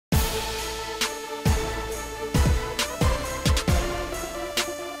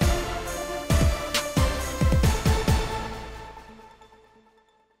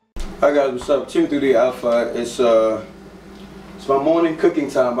Hi guys, what's up? Team 3D Alpha. It's my morning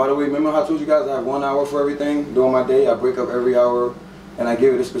cooking time. By the way, remember how I told you guys I have 1 hour for everything during my day? I break up every hour and I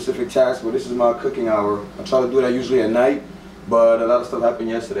give it a specific task, but this is my cooking hour. I try to do that usually at night, but a lot of stuff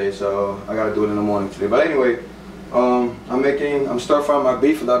happened yesterday, so I gotta do it in the morning today. But anyway, I'm stir frying my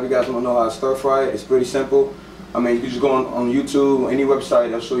beef. A lot of you guys want to know how to stir fry it. It's pretty simple. I mean, you can just go on YouTube, any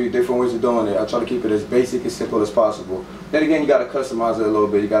website, they'll show you different ways of doing it. I try to keep it as basic, as simple as possible. Then again, you got to customize it a little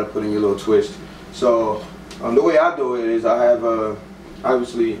bit. You got to put in your little twist. So, the way I do it is I have,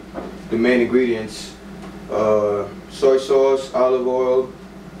 obviously, the main ingredients. Soy sauce, olive oil.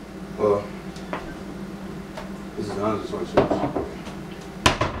 This is not soy sauce.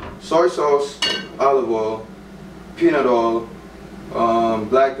 Soy sauce, olive oil, peanut oil,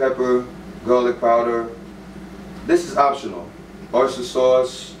 black pepper, garlic powder. This is optional. Oyster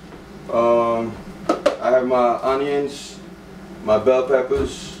sauce. I have my onions, my bell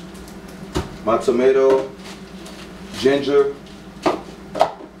peppers, my tomato, ginger.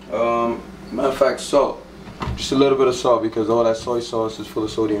 Matter of fact, salt. Just a little bit of salt because all that soy sauce is full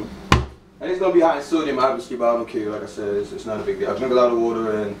of sodium. And it's gonna be high in sodium, obviously, but I don't care. Like I said, it's not a big deal. I drink a lot of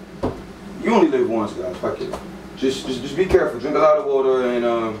water, and you only live once, guys. Fuck it. Just be careful. Drink a lot of water,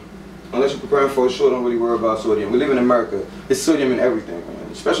 and unless you're preparing for a show, don't really worry about sodium. We live in America. It's sodium in everything, man,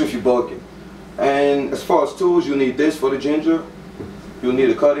 especially if you're bulking. And as far as tools, you need this for the ginger. You'll need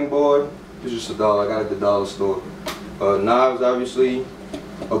a cutting board. It's just $1. I got it at the dollar store. Knives, obviously.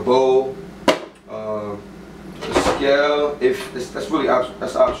 A bowl. A scale. That's really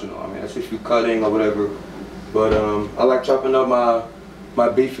that's optional. I mean, that's if you're cutting or whatever. But I like chopping up my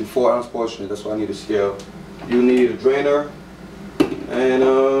beef in 4-ounce portions. That's why I need a scale. You need a drainer. And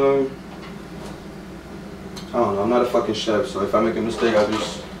I don't know, I'm not a fucking chef, so if I make a mistake, I'll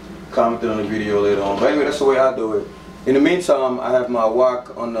just comment it on the video later on. But anyway, that's the way I do it. In the meantime, I have my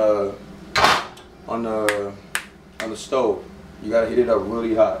wok on the stove. You gotta heat it up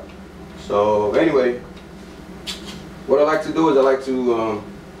really hot. So anyway, what I like to do is I like to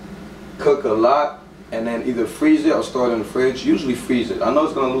cook a lot and then either freeze it or store it in the fridge. Usually freeze it. I know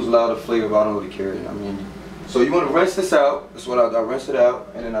it's gonna lose a lot of flavor, but I don't really care. I mean, so you want to rinse this out. That's what I do. I rinse it out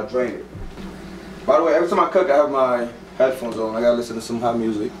and then I drain it. By the way, every time I cook, I have my headphones on. I gotta listen to some hot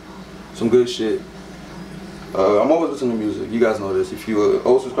music, some good shit. I'm always listening to music. You guys know this. If you're an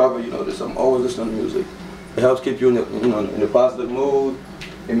old subscriber, you know this. I'm always listening to music. It helps keep you in in a positive mood.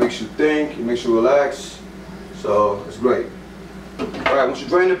 It makes you think. It makes you relax. So it's great. All right, once you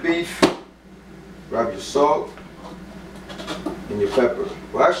drain the beef, grab your salt and your pepper.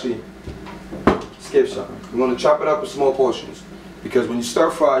 Well, actually, skip something. You want to chop it up in small portions. Because when you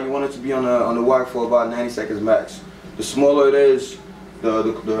stir fry, you want it to be on the wok for about 90 seconds max. The smaller it is,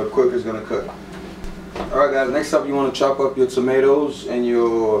 the quicker it's gonna cook. Alright guys, next up you want to chop up your tomatoes and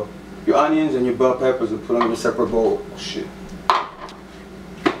your onions and your bell peppers and put them in a separate bowl. Oh, shit.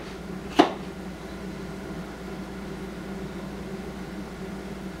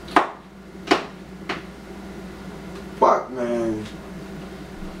 Fuck, man.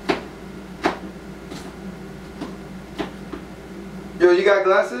 Yo, you got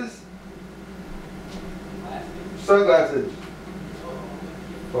glasses? Sunglasses.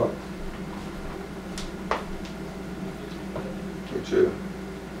 Fuck. Okay, chill.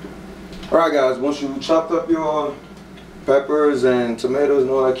 Alright guys, once you chopped up your peppers and tomatoes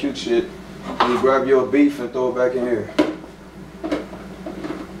and all that cute shit, you grab your beef and throw it back in here.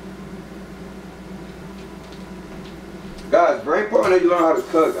 Guys, very important that you learn how to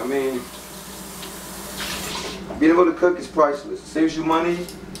cook. I mean, being able to cook is priceless. It saves you money.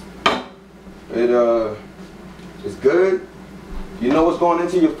 It's good. You know what's going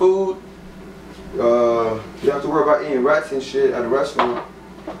into your food. You don't have to worry about eating rats and shit at a restaurant.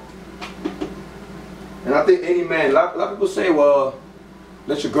 And I think any man, a lot of people say, well,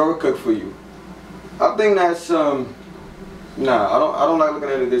 let your girl cook for you. I think that's nah. I don't like looking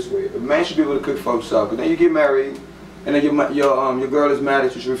at it this way. A man should be able to cook for himself. But then you get married, and then your girl is mad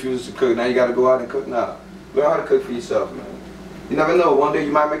at you. She refuses to cook. Now you got to go out and cook now. Learn how to cook for yourself, man. You never know. One day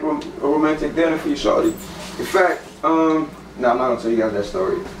you might make a romantic dinner for your shorty. In fact, no, I'm not gonna tell you guys that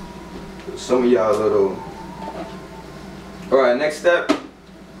story. Some of y'all little. All right, next step.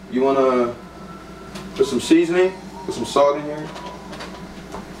 You wanna put some seasoning, put some salt in here.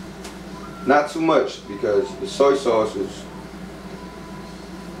 Not too much because the soy sauce is.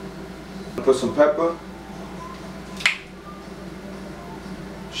 Put some pepper.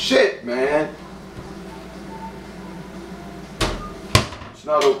 Shit, man. It's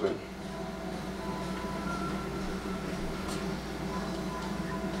not open.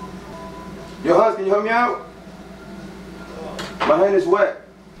 Yo, Hus, can you help me out? My hand is wet.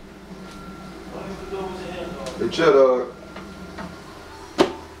 Hey, chill, dog.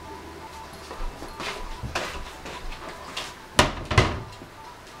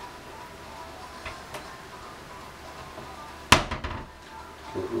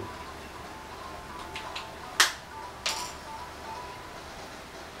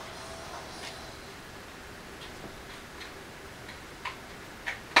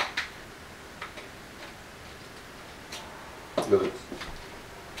 Good.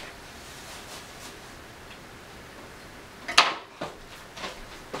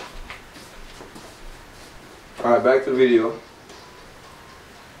 Alright, back to the video.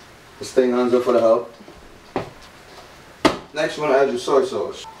 Let's thank Hansa for the help. Next you want to add your soy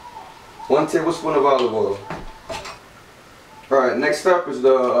sauce. 1 tablespoon of olive oil. Alright, next step is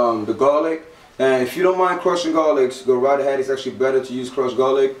the garlic. And if you don't mind crushing garlics, go right ahead. It's actually better to use crushed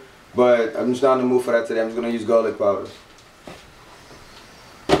garlic. But I'm just not in the mood for that today. I'm just going to use garlic powder.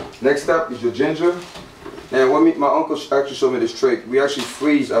 Next step is your ginger. And my uncle actually showed me this trick. We actually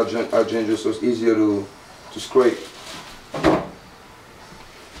freeze our ginger so it's easier to scrape.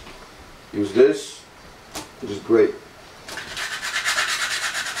 Use this, and just grate.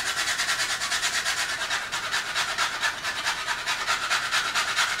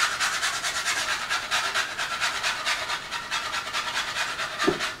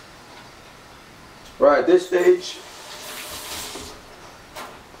 Right, at this stage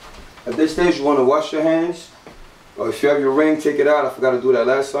you want to wash your hands. Or if you have your ring, take it out. I forgot to do that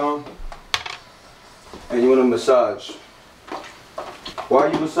last time. And you want to massage.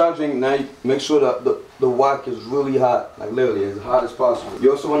 While you're massaging, now you make sure that the wok is really hot, like literally as hot as possible.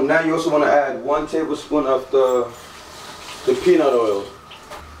 You also want to add 1 tablespoon of the peanut oil.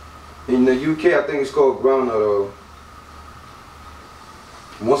 In the UK, I think it's called groundnut oil.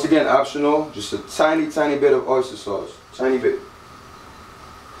 Once again, optional. Just a tiny bit of oyster sauce, tiny bit.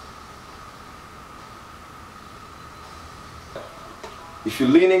 If you're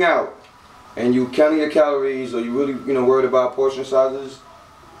leaning out and you counting your calories, or you really worried about portion sizes,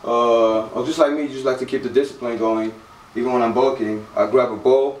 or just like me, you just like to keep the discipline going, even when I'm bulking, I grab a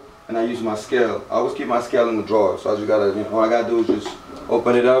bowl and I use my scale. I always keep my scale in the drawer, so I just gotta, all I gotta do is just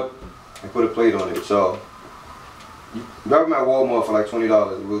open it up and put a plate on it. So you grab them at Walmart for like $20,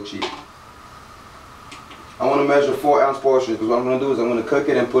 real cheap. I want to measure 4-ounce portions because what I'm gonna do is I'm gonna cook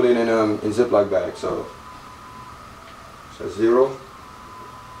it and put it in Ziploc bags. So that's 0.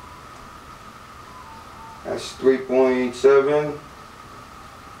 That's 3.7,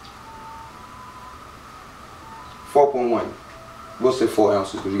 4.1. We'll say 4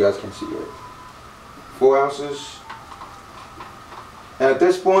 ounces because you guys can't see it. 4 ounces. And at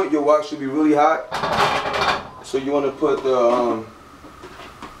this point, your wok should be really hot. So you want to put the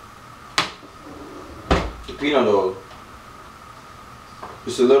peanut oil.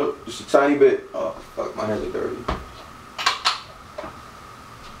 Just a tiny bit. Oh fuck, my hands are dirty.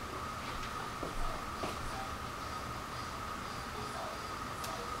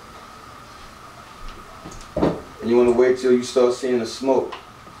 And you want to wait till you start seeing the smoke.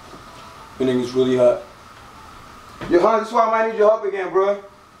 Meaning it's really hot. Yo, Hans, that's why I might need your help again, bro.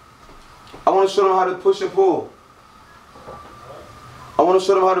 I want to show them how to push and pull. I want to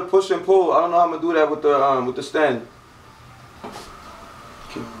show them how to push and pull. I don't know how I'm gonna do that with the stand.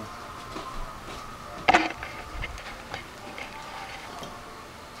 Okay.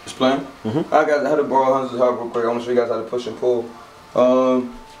 Just playing? Alright guys, I had to borrow Hans' help real quick. I want to show you guys how to push and pull. So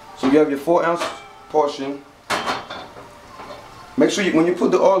you have your 4-ounce portion. Make sure when you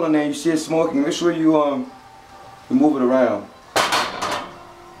put the oil in there, you see it smoking. Make sure you move it around.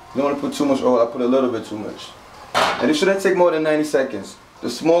 You don't want to put too much oil. I put a little bit too much. And it shouldn't take more than 90 seconds. The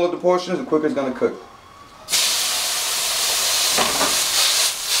smaller the portions, the quicker it's gonna cook.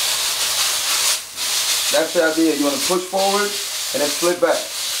 That's the idea. You want to push forward and then flip back,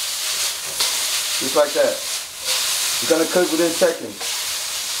 just like that. It's gonna cook within seconds.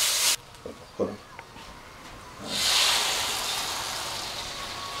 Hold on.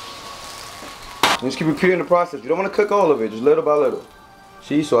 Just keep repeating the process. You don't want to cook all of it, just little by little.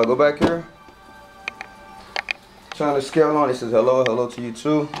 See, so I go back here. Turn the scale on. It says hello, hello to you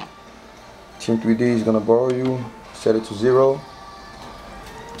too. Team 3D is gonna borrow you. Set it to 0.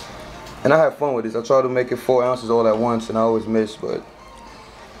 And I have fun with this. I try to make it 4 ounces all at once, and I always miss, but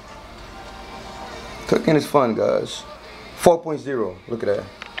cooking is fun, guys. 4.0. Look at that.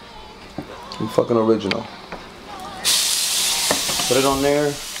 I'm fucking original. Put it on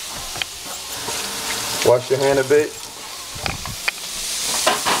there. Wash your hand a bit.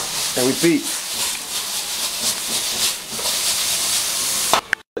 And repeat.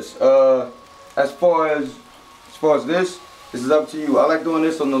 As far as this is up to you. I like doing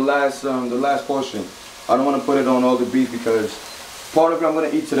this on the last portion. I don't want to put it on all the beef because part of it I'm going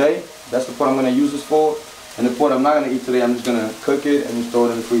to eat today. That's the part I'm going to use this for. And the part I'm not going to eat today, I'm just going to cook it and just throw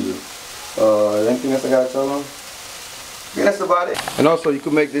it in the freezer. Anything else I got to tell them? Yeah, that's about it. And also, you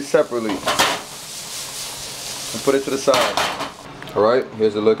can make this separately and put it to the side. Alright,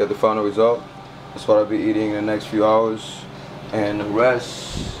 here's a look at the final result. That's what I'll be eating in the next few hours. And the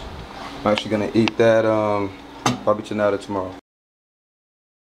rest, I'm actually going to eat that probably tonight or tomorrow.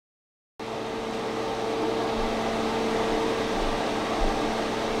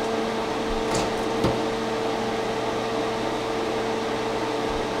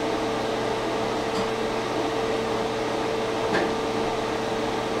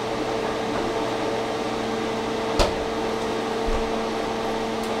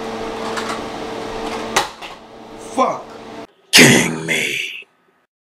 Fuck! King me.